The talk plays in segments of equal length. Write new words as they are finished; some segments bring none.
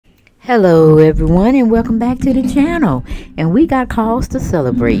Hello everyone, and welcome back to the channel. And we got cause to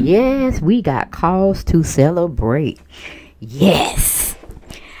celebrate. Yes, we got cause to celebrate. Yes.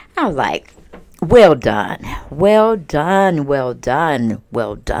 I was like, well done, well done, well done,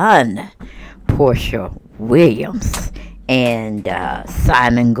 well done, Porsha Williams and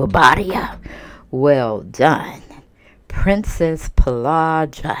Simon Gobadia. Well done, Princess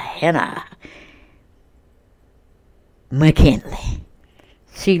Pelagia McKinley.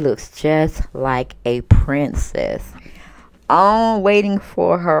 She looks just like a princess. I'm waiting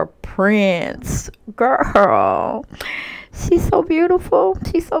for her prince. Girl, she's so beautiful.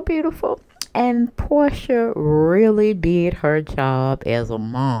 She's so beautiful. And Porsha really did her job as a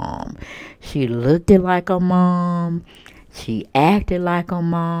mom. She looked it like a mom. She acted like a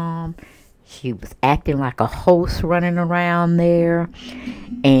mom. She was acting like a host running around there.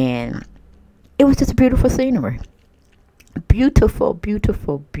 And it was just beautiful scenery. Beautiful,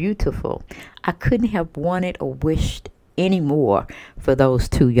 beautiful, beautiful. I couldn't have wanted or wished any more for those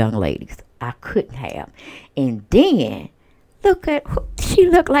two young ladies. I couldn't have. And then, look at, she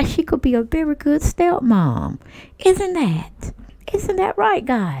looked like she could be a very good stepmom. Isn't that right,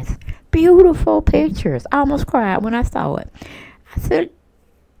 guys? Beautiful pictures. I almost cried when I saw it. I said,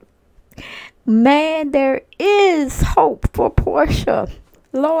 man, there is hope for Porsha.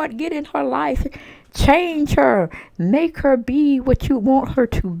 Lord, get in her life. Change her. Make her be what you want her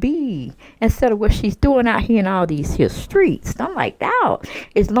to be. Instead of what she's doing out here in all these here streets. I'm like, no.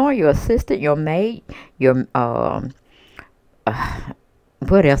 Is Lauren your assistant, your maid, your, what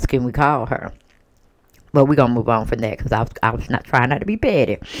else can we call her? But we're going to move on from that because I was not trying not to be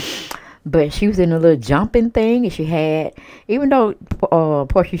petty. But she was in a little jumping thing. And she had, even though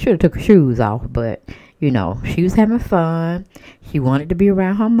Porsha should have took her shoes off. But, you know, she was having fun. She wanted to be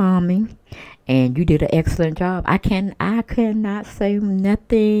around her mommy. And you did an excellent job. I cannot say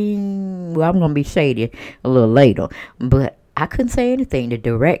nothing. Well, I'm going to be shady a little later. But I couldn't say anything.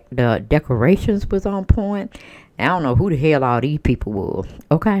 The decorations was on point. I don't know who the hell all these people were.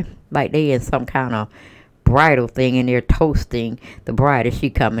 Okay? Like they in some kind of bridal thing and they're toasting the bride as she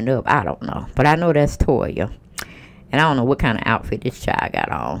coming up. I don't know. But I know that's Toya. And I don't know what kind of outfit this child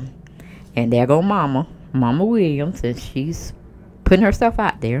got on. And there go Mama Williams. And she's putting herself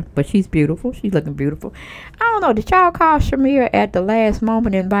out there, but she's beautiful. She's looking beautiful. I don't know. Did y'all call Shamira at the last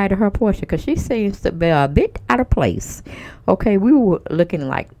moment and invited her Porsha? Because she seems to be a bit out of place. Okay, we were looking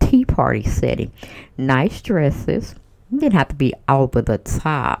like tea party setting. Nice dresses. Didn't have to be over the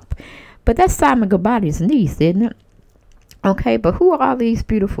top. But that's Simon Gobadia's niece, isn't it? Okay, but who are all these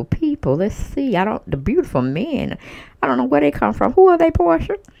beautiful people? Let's see. The beautiful men. I don't know where they come from. Who are they,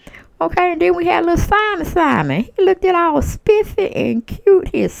 Porsha? Okay, and then we had little Simon. He looked at all spiffy and cute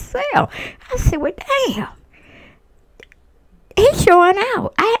himself. I said, well, damn. He's showing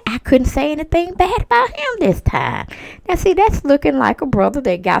out. I couldn't say anything bad about him this time. Now, see, that's looking like a brother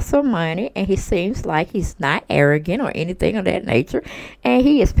that got some money, and he seems like he's not arrogant or anything of that nature, and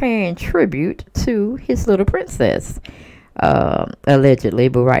he is paying tribute to his little princess. Allegedly,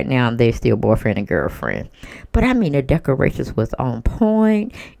 but right now they're still boyfriend and girlfriend. But I mean, the decorations was on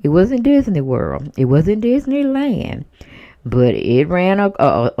point. It wasn't Disney World, it wasn't Disneyland, but it ran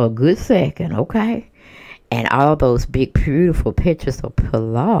a good second. Okay, and all those big beautiful pictures of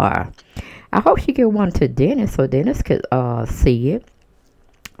Pilar. I hope she get one to Dennis so Dennis could see it.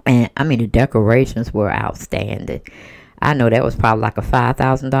 And I mean, the decorations were outstanding. I know that was probably like a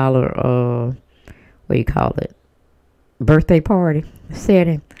 $5,000 what do you call it, birthday party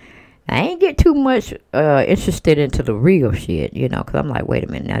setting. I ain't get too much interested into the real shit, you know, because I'm like, wait a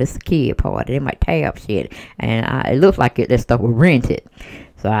minute, now this is a kid party. They might tab shit, and it looked like that stuff was rented.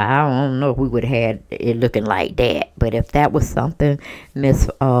 So I don't know if we would have had it looking like that. But if that was something Miss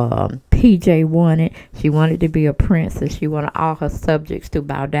PJ wanted, she wanted to be a princess. She wanted all her subjects to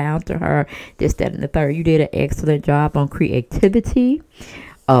bow down to her. This, that, and the third. You did an excellent job on creativity.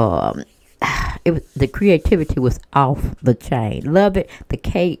 The creativity was off the chain. Love it. The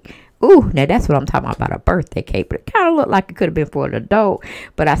cake. Ooh, now that's what I'm talking about a birthday cake. But it kind of looked like it could have been for an adult.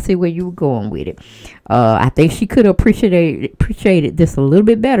 But I see where you were going with it. I think she could have appreciated this a little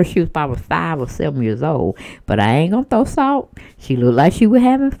bit better. She was probably 5 or 7 years old. But I ain't going to throw salt. She looked like she was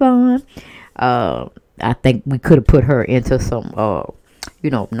having fun. I think we could have put her into some you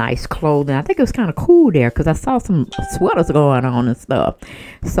know, nice clothing. I think it was kind of cool there because I saw some sweaters going on and stuff.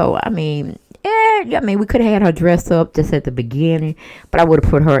 So, I mean, yeah, I mean, we could have had her dress up just at the beginning, but I would have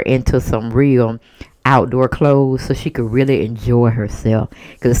put her into some real outdoor clothes so she could really enjoy herself.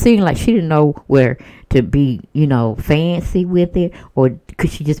 Because it seemed like she didn't know where to be, you know, fancy with it, or could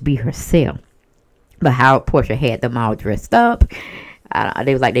she just be herself. But how Porsha had them all dressed up.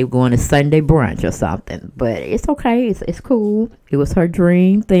 They was like they were going to Sunday brunch or something. But it's okay. It's cool. It was her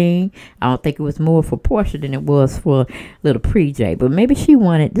dream thing. I don't think it was more for Porsha than it was for little PJ. But maybe she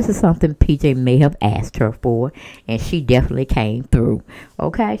wanted, this is something PJ may have asked her for. And she definitely came through.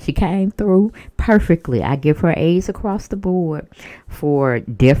 Okay? She came through perfectly. I give her A's across the board for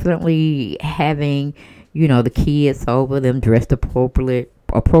definitely having, you know, the kids over, them dressed appropriate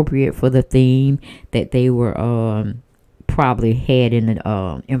for the theme that they were probably had in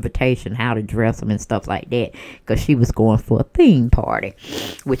the invitation, how to dress them and stuff like that, because she was going for a theme party,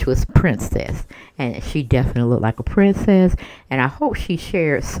 which was princess, and she definitely looked like a princess. And I hope she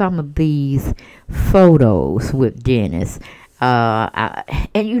shared some of these photos with Dennis.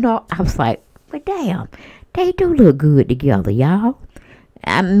 And you know, I was like, but damn, they do look good together, y'all.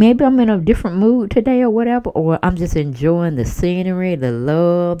 Maybe I'm in a different mood today or whatever, or I'm just enjoying the scenery, the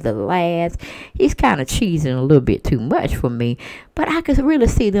love, the laughs. He's kind of cheesing a little bit too much for me, but I could really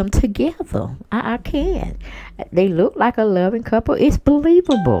see them together. I can. They look like a loving couple. It's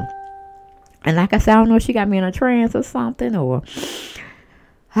believable. And like I said, I don't know if she got me in a trance or something, or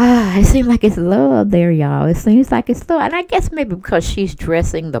it seems like it's love there, y'all. It seems like it's love. And I guess maybe because she's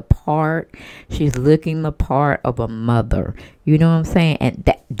dressing the part, she's looking the part of a mother. You know what I'm saying? And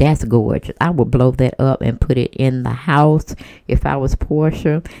that's gorgeous. I would blow that up and put it in the house if I was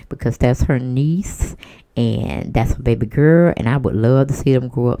Porsha, because that's her niece and that's her baby girl. And I would love to see them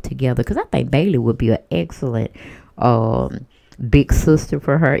grow up together, because I think Bailey would be an excellent big sister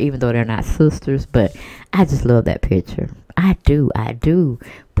for her, even though they're not sisters. But I just love that picture. I do.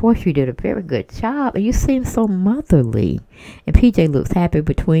 Porsha did a very good job, and you seem so motherly. And PJ looks happy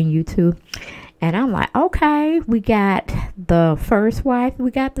between you two. And I'm like, okay, we got the first wife, we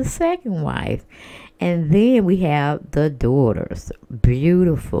got the second wife, and then we have the daughters.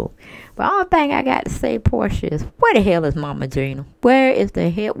 Beautiful. But the only thing I got to say, Porsha, is where the hell is Mama Gina? Where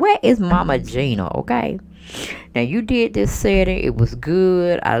is Mama Gina? Okay. Now, you did this setting. It was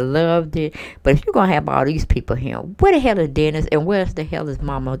good. I loved it. But if you're going to have all these people here, where the hell is Dennis, and where the hell is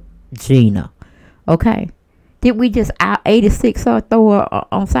Mama Gina? Okay. Did we just out 86 or throw her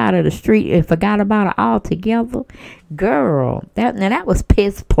on side of the street and forgot about her altogether? Girl, that was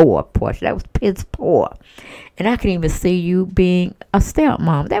piss poor, Porsha. That was piss poor. And I can even see you being a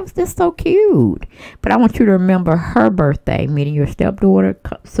stepmom. That was just so cute. But I want you to remember her birthday, meaning your stepdaughter,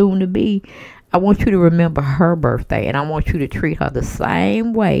 soon to be. I want you to remember her birthday, and I want you to treat her the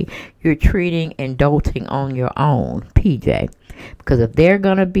same way you're treating and doting on your own, PJ. Because if they're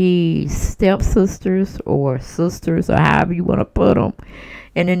going to be stepsisters or sisters, or however you want to put them,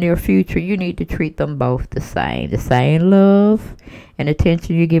 in the near future, you need to treat them both the same. The same love and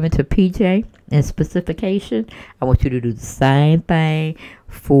attention you're giving to PJ and specification, I want you to do the same thing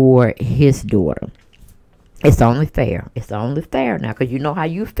for his daughter. It's only fair. It's only fair now, because you know how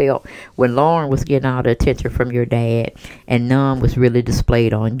you felt when Lauren was getting all the attention from your dad, and none was really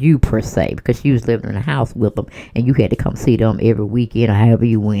displayed on you per se, because she was living in a house with them, and you had to come see them every weekend or however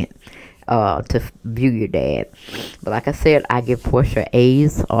you went to view your dad. But like I said, I give Porsha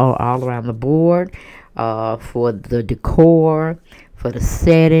A's all around the board for the decor, for the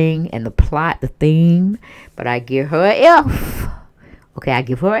setting, and the plot, the theme. But I give her an F. Okay, I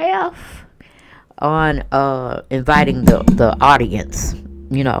give her an F on inviting the audience,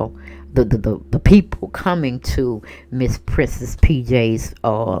 you know, the people coming to Miss Princess PJ's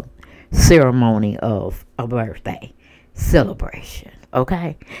ceremony of a birthday celebration.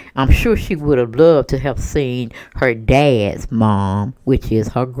 Okay, I'm sure she would have loved to have seen her dad's mom, which is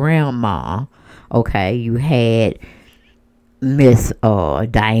her grandma. Okay, you had Miss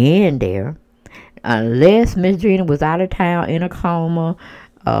Diane there, unless Miss Gina was out of town in a coma,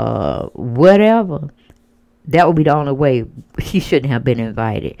 whatever. That would be the only way. She shouldn't have been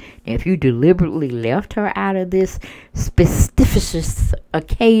invited. And if you deliberately left her out of this specious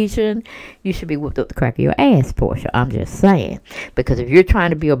occasion, you should be whooped up the crack of your ass, Porsha. I'm just saying. Because if you're trying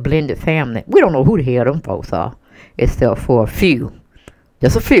to be a blended family, we don't know who the hell them folks are, except for a few.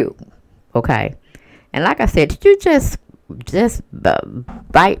 Just a few. Okay? And like I said, did you just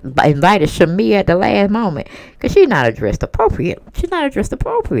invited Shamia at the last moment? Because she's not addressed appropriate. She's not addressed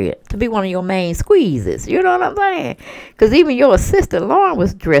appropriate to be one of your main squeezes. You know what I'm saying? Because even your assistant Lauren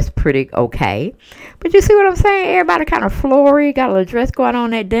was dressed pretty okay. But you see what I'm saying? Everybody kind of flory, got a little dress going on,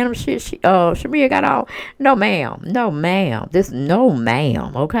 that denim shit. Shamia got on. No ma'am. No ma'am. No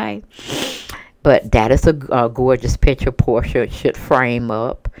ma'am. Okay? But that is a gorgeous picture Porsha should frame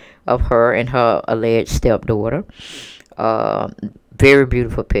up of her and her alleged stepdaughter. Very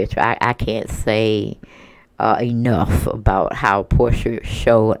beautiful picture. I can't say enough about how Porsha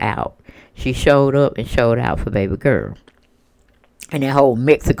showed out. She showed up and showed out for baby girl. And that whole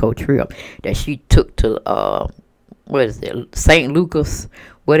Mexico trip that she took to, what is it, St. Lucas,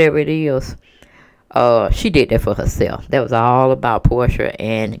 whatever it is. She did that for herself. That was all about Porsha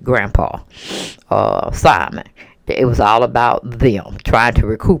and Grandpa, Simon. It was all about them trying to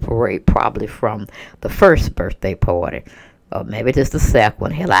recuperate probably from the first birthday party. Or maybe just the second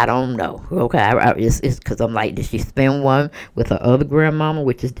one. Hell, I don't know. Okay, it's because I'm like, did she spend one with her other grandmama,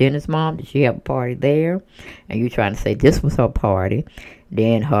 which is Dennis' mom? Did she have a party there? And you trying to say this was her party.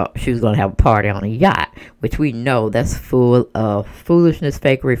 Then she was going to have a party on a yacht, which we know that's full of foolishness,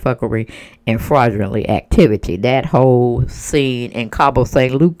 fakery, fuckery, and fraudulent activity. That whole scene in Cabo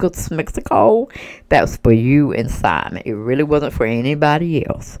San Lucas, Mexico, that was for you and Simon. It really wasn't for anybody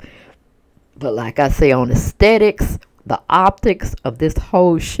else. But like I say, on aesthetics, the optics of this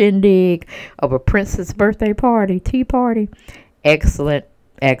whole shindig of a princess birthday party, tea party, excellent,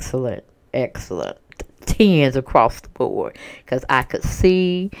 excellent, excellent. 10s across the board, because I could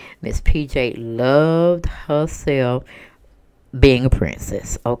see Miss PJ loved herself being a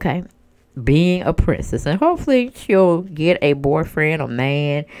princess, okay? Being a princess. And hopefully she'll get a boyfriend or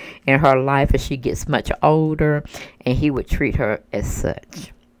man in her life as she gets much older, and he would treat her as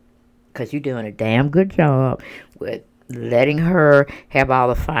such. Because you're doing a damn good job with letting her have all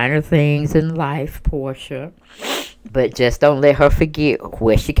the finer things in life, Porsha. But just don't let her forget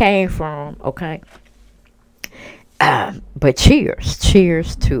where she came from, okay? But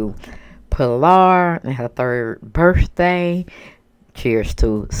cheers to Pilar and her 3rd birthday. Cheers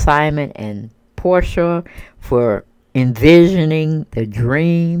to Simon and Porsha for envisioning the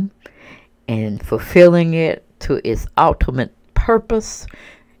dream and fulfilling it to its ultimate purpose,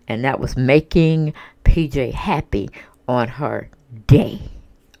 and that was making PJ happy on her day,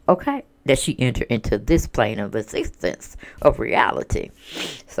 okay, that she entered into this plane of existence of reality.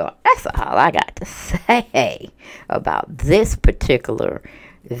 So that's all I got to say about this particular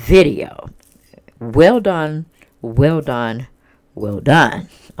video. Well done, well done, well done.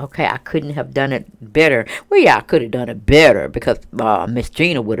 Okay, I couldn't have done it better. Well, yeah, I could have done it better because Miss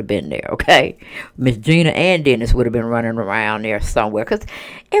Gina would have been there, okay? Miss Gina and Dennis would have been running around there somewhere because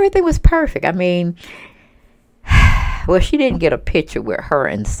everything was perfect. I mean, well, she didn't get a picture with her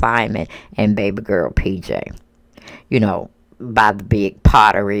and Simon and baby girl PJ, you know, by the big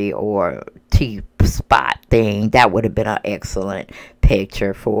pottery or tea spot thing. That would have been an excellent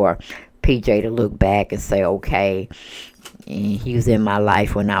picture for PJ to look back and say, okay, he was in my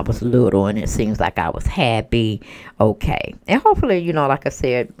life when I was little and it seems like I was happy. Okay. And hopefully, you know, like I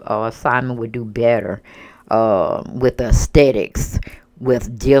said, Simon would do better with the aesthetics,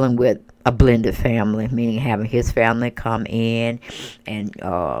 with dealing with a blended family, meaning having his family come in and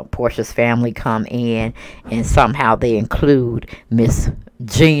Porsha's family come in, and somehow they include Miss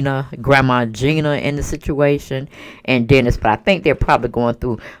Gina, Grandma Gina, in the situation, and Dennis. But I think they're probably going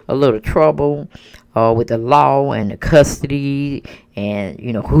through a little trouble with the law and the custody, and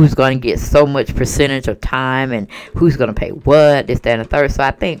you know who's going to get so much percentage of time and who's going to pay what, this, that, and the third. So I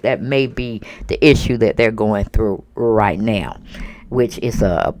think that may be the issue that they're going through right now, which is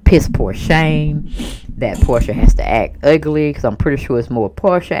a piss poor shame that Porsha has to act ugly, because I'm pretty sure it's more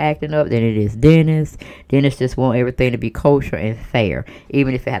Porsha acting up than it is Dennis. Dennis just wants everything to be kosher and fair,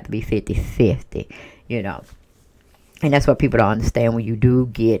 even if it has to be 50-50, you know. And that's what people don't understand when you do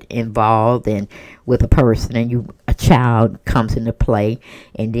get involved and with a person and a child comes into play,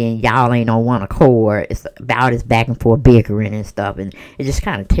 and then y'all ain't on one accord. It's about this back and forth bickering and stuff, and it just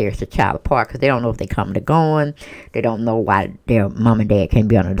kind of tears the child apart because they don't know if they coming to going. They don't know why their mom and dad can't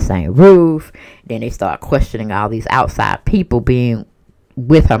be under the same roof. Then they start questioning all these outside people being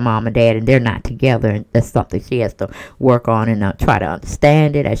with her mom and dad, and they're not together, and that's something she has to work on and try to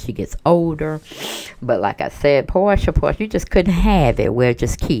understand it as she gets older. But like I said, Porsha, you just couldn't have it where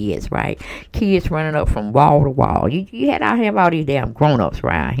just kids, right? Kids running up from wall to wall. You had out here all these damn grown-ups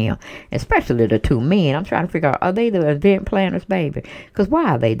around here, especially the 2 men. I'm trying to figure out, are they the event planners, baby? Because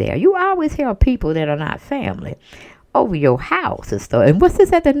why are they there? You always hear people that are not family over your house and stuff. And what's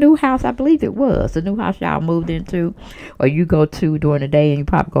this at the new house? I believe it was the new house y'all moved into, or you go to during the day and you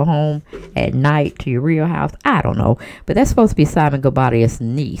probably go home at night to your real house. I don't know, but that's supposed to be Simon Gabatia's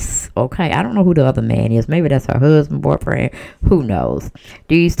niece. Okay, I don't know who the other man is. Maybe that's her husband, boyfriend, who knows.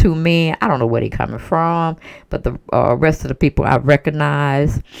 These 2 men, I don't know where they coming from, but the rest of the people I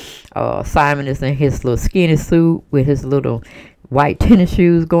recognize. Simon is in his little skinny suit with his little white tennis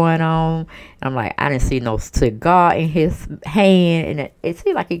shoes going on. I'm like, I didn't see no cigar in his hand, and it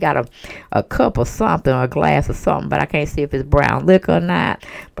seemed like he got a cup or something, or a glass or something, but I can't see if it's brown liquor or not.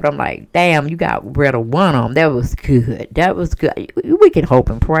 But I'm like, damn, you got rid of one of them. That was good. That was good. We can hope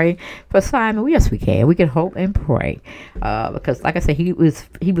and pray for Simon. Yes, we can. We can hope and pray, because like I said, he was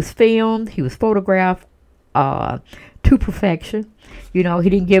filmed, he was photographed to perfection. You know, he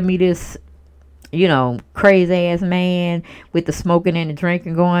didn't give me this, you know, crazy ass man with the smoking and the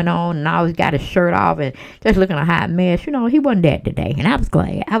drinking going on, and always got his shirt off and just looking a hot mess. You know, he wasn't that today, and I was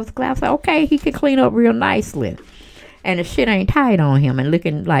glad. I was like, okay, he could clean up real nicely, and the shit ain't tight on him and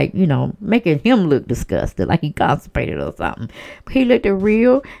looking like, you know, making him look disgusted, like he constipated or something. But he looked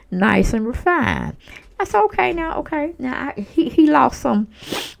real nice and refined. I said, okay, now, he lost some,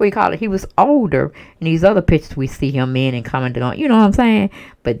 what do you call it? He was older in these other pictures we see him in and commented on, you know what I'm saying?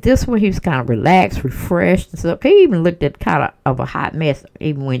 But this one, he was kind of relaxed, refreshed, and stuff. He even looked at kind of a hot mess,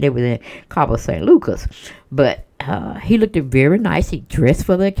 even when they were in Cabo St. Lucas. But he looked very nice. He dressed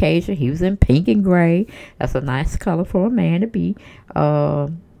for the occasion. He was in pink and gray. That's a nice color for a man to be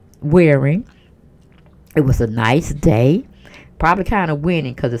wearing. It was a nice day. Probably kind of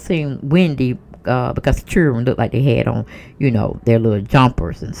windy because it seemed windy. Because the children looked like they had on, you know, their little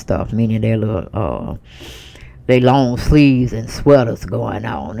jumpers and stuff, meaning their little, their long sleeves and sweaters going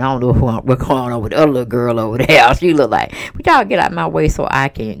on. I don't know what's going on with the other little girl over there. She looked like, but y'all get out my way so I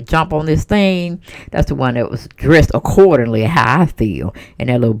can jump on this thing. That's the one that was dressed accordingly how I feel. And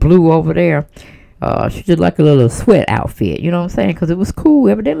that little blue over there, she did like a little sweat outfit, you know what I'm saying? Because it was cool.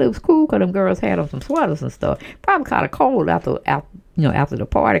 Evidently it was cool because them girls had on some sweaters and stuff. Probably kind of cold after the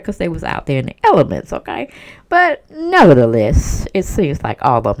party because they was out there in the elements, okay? But nevertheless, it seems like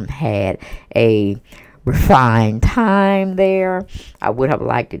all of them had a refined time there. I would have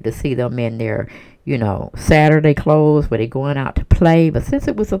liked it to see them in their, you know, Saturday clothes where they going out to play. But since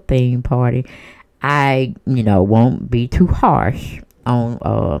it was a theme party, I, you know, won't be too harsh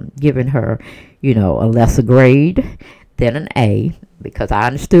on giving her, you know, a lesser grade than an A, because I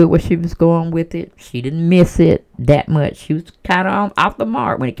understood where she was going with it. She didn't miss it that much. She was kind of off the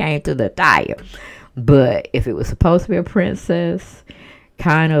mark when it came to the attire. But if it was supposed to be a princess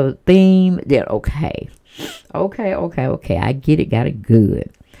kind of theme, then okay. I get it, got it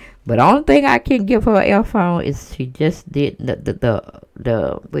good. But the only thing I can give her an F on is she just did the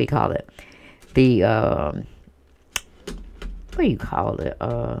what do you call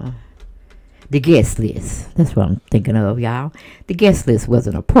it? The guest list. That's what I'm thinking of, y'all. The guest list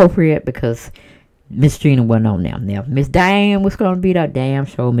wasn't appropriate because Miss Gina wasn't on there. Now, Miss Diane was going to be there. Damn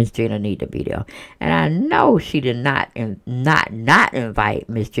sure Miss Gina need to be there. And I know she did not invite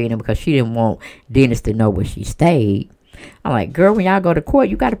Miss Gina because she didn't want Dennis to know where she stayed. I'm like, girl, when y'all go to court,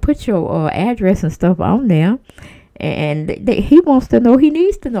 you got to put your address and stuff on there. And he wants to know, he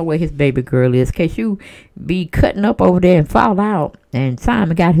needs to know where his baby girl is in case you be cutting up over there and fall out. And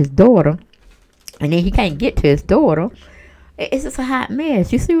Simon got his daughter. And then he can't get to his daughter. It's just a hot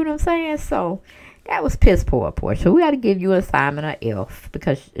mess. You see what I'm saying? So that was piss poor, Porsha. We got to give you a Simon an F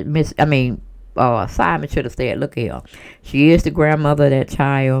because Simon should have said, look here, she is the grandmother of that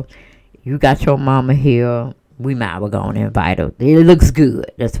child. You got your mama here. We might well go and invite her. It looks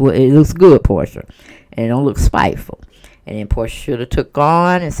good. That's what it looks good, Porsha, and it don't look spiteful. And then Porsha should have took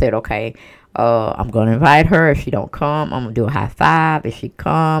on and said, okay, I'm going to invite her. If she don't come, I'm going to do a high five. If she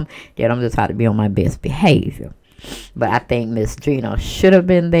come, then I'm just trying to be on my best behavior. But I think Miss Gina should have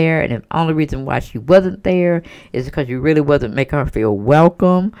been there. And the only reason why she wasn't there is because you really wasn't making her feel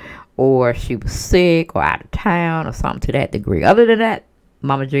welcome, or she was sick or out of town or something to that degree. Other than that,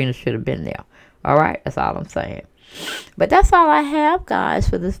 Mama Gina should have been there. All right, that's all I'm saying. But that's all I have, guys,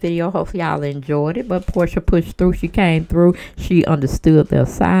 for this video. Hopefully y'all enjoyed it. But Porsha pushed through. She came through. She understood the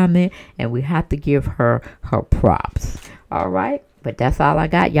assignment, and we have to give her her props. All right, but that's all I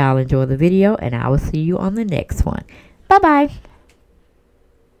got. Y'all enjoy the video, and I will see you on the next one. Bye-bye.